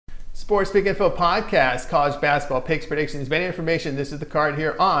Sports Big Info Podcast, college basketball picks, predictions, many information. This is the card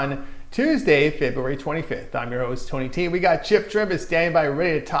here on Tuesday, February 25th. I'm your host, Tony T. We got Chip Trimbus standing by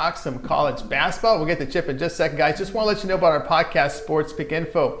ready to talk some college basketball. We'll get to Chip in just a second, guys. Just want to let you know about our podcast, Sports Pick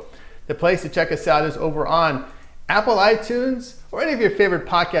Info. The place to check us out is over on Apple iTunes or any of your favorite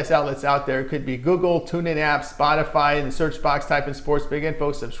podcast outlets out there. It could be Google, TuneIn app, Spotify. In the search box, type in Sports Big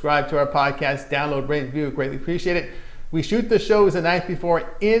Info. Subscribe to our podcast. Download, rate, and review. Greatly appreciate it. We shoot the shows the night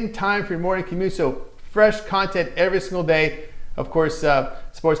before in time for your morning commute, so fresh content every single day. Of course,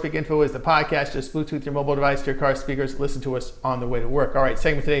 Sports Pick Info is the podcast. Just Bluetooth your mobile device to your car speakers. Listen to us on the way to work. All right,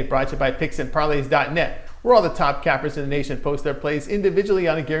 segment today brought to you by PicksandParlays.net, where all the top cappers in the nation post their plays individually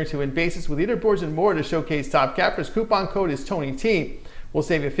on a guarantee-win basis with leaderboards and more to showcase top cappers. Coupon code is TonyT. We'll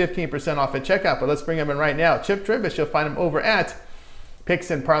save you 15% off at checkout, but let's bring him in right now. Chip Trimbus, you'll find him over at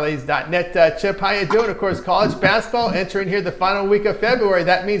PicksandParlays.net. Chip, how you doing? Of course, college basketball entering here the final week of February.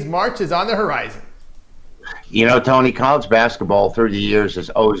 That means March is on the horizon. You know, Tony, college basketball through the years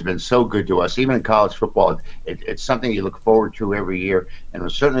has always been so good to us. Even in college football, it's something you look forward to every year, and we're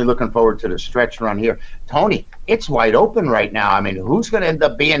certainly looking forward to the stretch run here. Tony, it's wide open right now. I mean, who's going to end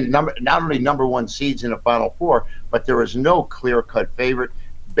up being not only number one seeds in the Final Four, but there is no clear-cut favorite.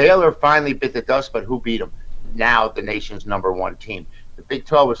 Baylor finally bit the dust, but who beat them? Now the nation's number one team. The Big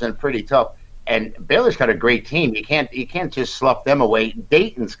 12 was in pretty tough, and Baylor's got a great team. You can't just slough them away.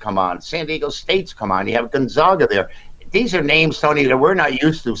 Dayton's come on, San Diego State's come on. You have Gonzaga there. These are names, Tony, that we're not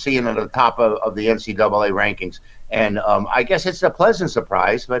used to seeing at the top of the NCAA rankings. And I guess it's a pleasant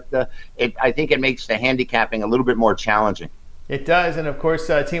surprise, but I think it makes the handicapping a little bit more challenging. It does, and of course,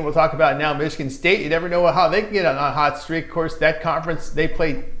 a team we'll talk about now, Michigan State. You never know how they can get on a hot streak. Of course, that conference, they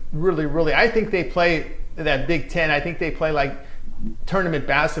play really. I think they play that Big Ten. I think they play like tournament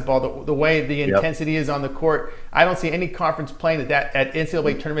basketball, the way the intensity is on the court. I don't see any conference playing at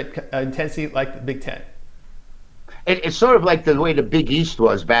NCAA tournament intensity like the Big Ten. It's sort of like the way the Big East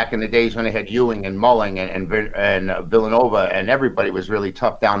was back in the days when they had Ewing and Mulling and Villanova, and everybody was really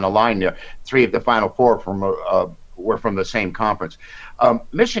tough down the line there. Three of the Final Four were from the same conference.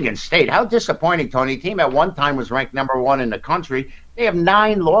 Michigan State, how disappointing, Tony. The team at one time was ranked number one in the country. They have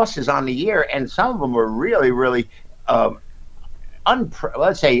 9 losses on the year, and some of them were really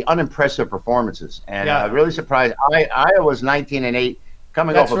let's say unimpressive performances, and really surprised. Iowa's 19-8,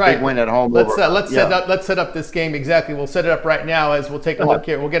 coming off a big win at home. Let's set up this game exactly. We'll set it up right now as we'll take a look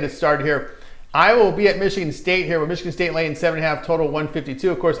here. We'll get it started here. Iowa will be at Michigan State here, with Michigan State laying 7.5, total 152.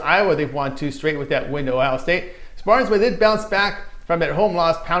 Of course, Iowa, they've won 2 straight with that win to Ohio State. Spartans, they did bounce back from that home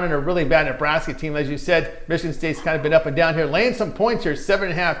loss, pounding a really bad Nebraska team. As you said, Michigan State's kind of been up and down here, laying some points here,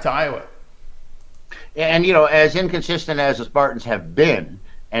 7.5 to Iowa. And, you know, as inconsistent as the Spartans have been,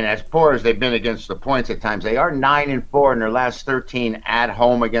 and as poor as they've been against the points at times, they are 9-4 in their last 13 at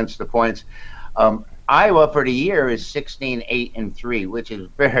home against the points. Iowa for the year is 16-8-3, which is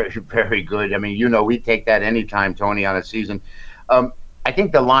very good. I mean, you know, we take that anytime, Tony, on a season. I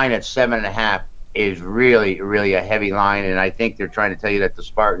think the line at 7.5 is really a heavy line, and I think they're trying to tell you that the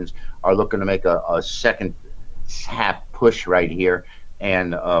Spartans are looking to make a second half push right here.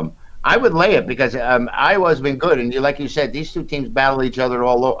 And I would lay it because Iowa's been good, and like you said, these two teams battle each other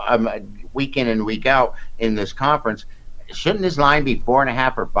all week in and week out in this conference. Shouldn't this line be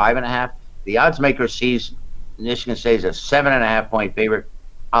 4.5 or 5.5? The odds maker sees Michigan State as a 7.5-point favorite.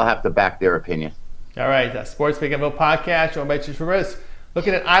 I'll have to back their opinion. All right, Sports Big Info Podcast. Joined by Chip Trimbus.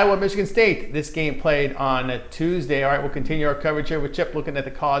 Looking at Iowa, Michigan State. This game played on Tuesday. All right, we'll continue our coverage here with Chip, looking at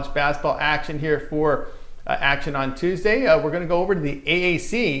the college basketball action here for action on Tuesday. We're going to go over to the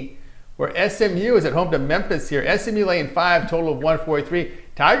AAC, where SMU is at home to Memphis here. SMU laying 5, total of 143.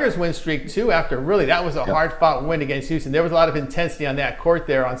 Tigers win streak 2 after that was a hard-fought win against Houston. There was a lot of intensity on that court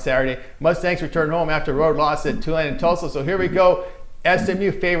there on Saturday. Mustangs return home after a road loss at Tulane and Tulsa. So here we go.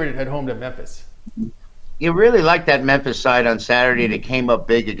 SMU favored at home to Memphis. You really like that Memphis side on Saturday. They came up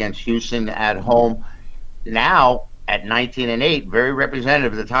big against Houston at home. Now, at 19-8, very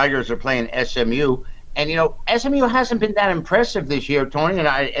representative. The Tigers are playing SMU. And, you know, SMU hasn't been that impressive this year, Tony,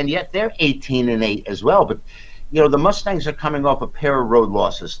 and yet they're 18-8 as well. But, you know, the Mustangs are coming off a pair of road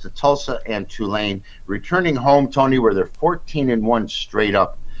losses to Tulsa and Tulane, returning home, Tony, where they're 14-1 straight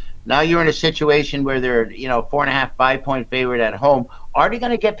up. Now you're in a situation where they're, 4.5, 5-point favorite at home. Are they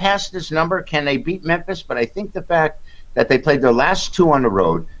going to get past this number? Can they beat Memphis? But I think the fact that they played their last 2 on the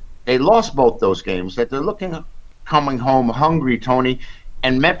road, they lost both those games, that they're coming home hungry, Tony.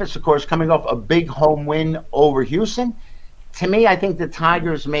 And Memphis, of course, coming off a big home win over Houston. To me, I think the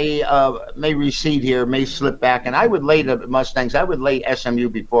Tigers may recede here, may slip back. And I would lay the Mustangs. I would lay SMU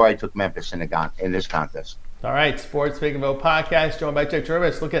before I took Memphis in this contest. All right, Sports Big and Vote podcast, joined by Jeff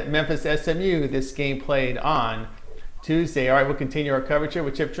Jervis. Look at Memphis SMU. This game played on Tuesday. All right, we'll continue our coverage here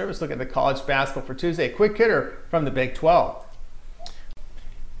with Chip Jervis. Look at the college basketball for Tuesday. Quick hitter from the Big 12.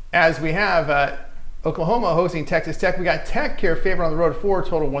 As we have Oklahoma hosting Texas Tech, we got Tech here favored on the road 4,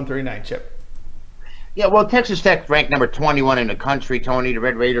 total 139, Chip. Yeah, well, Texas Tech ranked number 21 in the country, Tony. The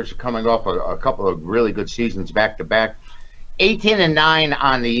Red Raiders are coming off a couple of really good seasons back-to-back. 18-9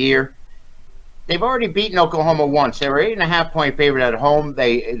 on the year. They've already beaten Oklahoma once. They were 8.5-point favorite at home.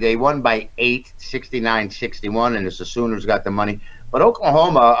 They won by 8, 69-61, and the Sooners got the money. But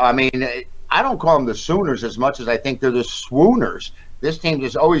Oklahoma, I mean, I don't call them the Sooners as much as I think they're the Swooners. This team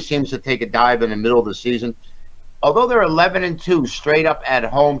just always seems to take a dive in the middle of the season. Although they're 11-2 straight up at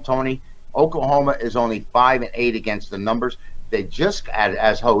home, Tony, Oklahoma is only 5-8 against the numbers. They just,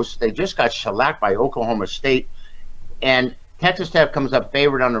 as hosts, they just got shellacked by Oklahoma State. And Texas Tech comes up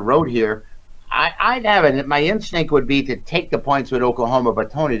favored on the road here. I'd have it. My instinct would be to take the points with Oklahoma,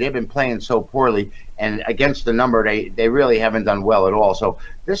 but Tony, they've been playing so poorly, and against the number, they really haven't done well at all. So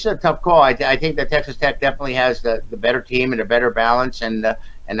this is a tough call. I think that Texas Tech definitely has the better team and a better balance, and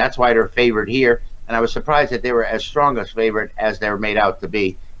that's why they're favored here. And I was surprised that they were as strong a favorite as they were made out to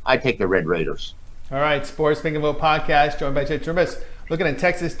be. I'd take the Red Raiders. All right, Sports Big and Vote podcast, joined by Jeff Jervis. Looking at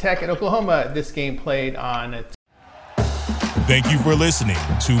Texas Tech and Oklahoma, this game played on. Thank you for listening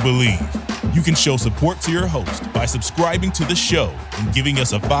to Believe. You can show support to your host by subscribing to the show and giving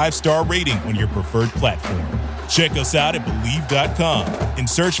us a 5-star rating on your preferred platform. Check us out at Believe.com and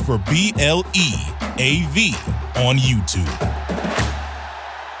search for BLEAV on YouTube.